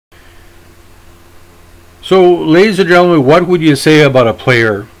So, ladies and gentlemen, what would you say about a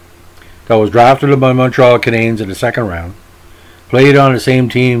player that was drafted by Montreal Canadiens in the second round, played on the same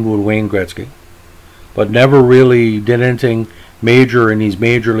team with Wayne Gretzky, but never really did anything major in his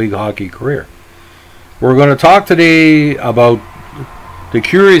Major League Hockey career? We're going to talk today about the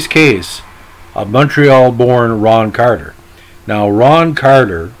curious case of Montreal-born Ron Carter. Now, Ron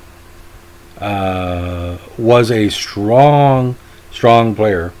Carter was a strong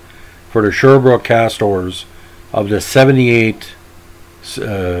player for the Sherbrooke Castors of the 78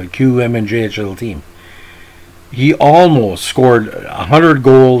 QMNJHL team. He almost scored 100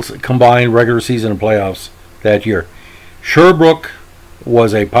 goals combined regular season and playoffs that year. Sherbrooke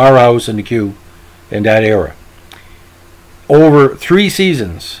was a powerhouse in the Q in that era. Over 3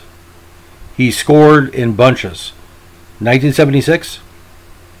 seasons, he scored in bunches. 1976,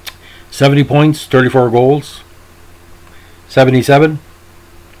 70 points, 34 goals. 77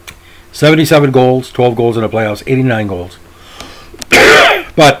 goals, 12 goals in the playoffs, 89 goals.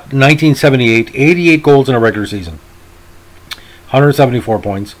 But 1978, 88 goals in a regular season, 174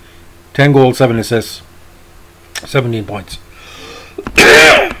 points, 10 goals, 7 assists, 17 points.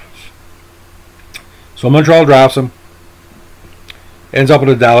 So Montreal drafts him, ends up with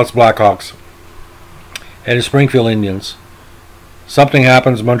the Dallas Blackhawks and the Springfield Indians. Something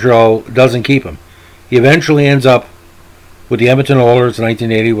happens, Montreal doesn't keep him. He eventually ends up with the Edmonton Oilers in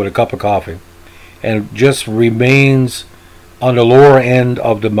 1980 with a cup of coffee, and just remains on the lower end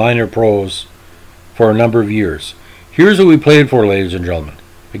of the minor pros for a number of years. Here's who he played for, ladies and gentlemen.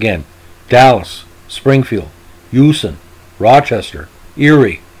 Again, Dallas, Springfield, Houston, Rochester,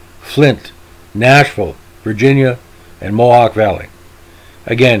 Erie, Flint, Nashville, Virginia, and Mohawk Valley.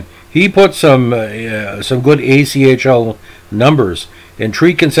 Again, he put some good ACHL numbers in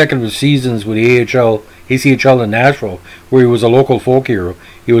 3 consecutive seasons with the ACHL in Nashville, where he was a local folk hero.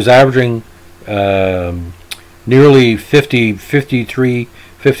 He was averaging nearly 50, 53,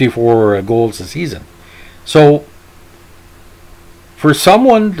 54 goals a season. So, for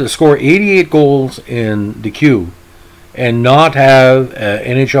someone to score 88 goals in the Q and not have an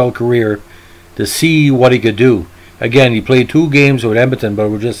NHL career, to see what he could do. Again, he played 2 games with Edmonton, but it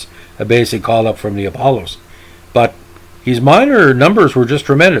was just a basic call-up from the Apollos. But his minor numbers were just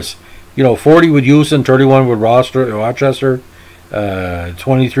tremendous. 40 with Houston, 31 with Rochester,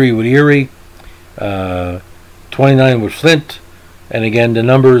 23 with Erie, 29 with Flint, and again the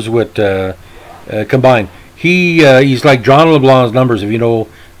numbers with combined. He's like John LeBlanc's numbers, if you know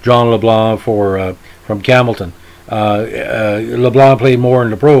John LeBlanc from Campbellton. LeBlanc played more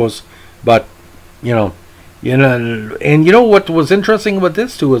in the pros, but and what was interesting about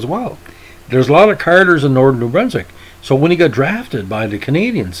this too as well. There's a lot of Carters in northern New Brunswick. So when he got drafted by the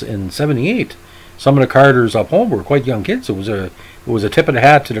Canadiens in '78, some of the Carters up home were quite young kids. It was a tip of the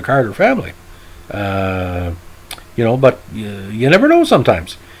hat to the Carter family. But you never know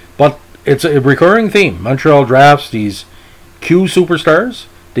sometimes. But it's a recurring theme. Montreal drafts these Q superstars.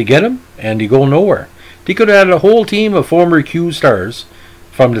 They get them, and they go nowhere. They could have had a whole team of former Q stars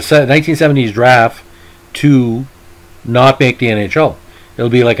from the 1970s draft to not make the NHL. It'll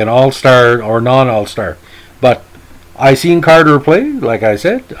be like an all-star or non-all-star. But I seen Carter play, like I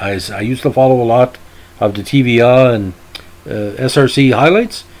said. I used to follow a lot of the TVA and SRC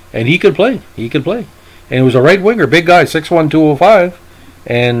highlights, and he could play. He could play. And he was a right winger, big guy, 6'1", 205,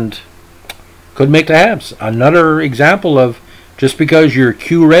 and could make the Habs. Another example of just because you're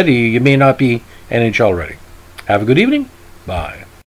Q ready, you may not be NHL ready. Have a good evening. Bye.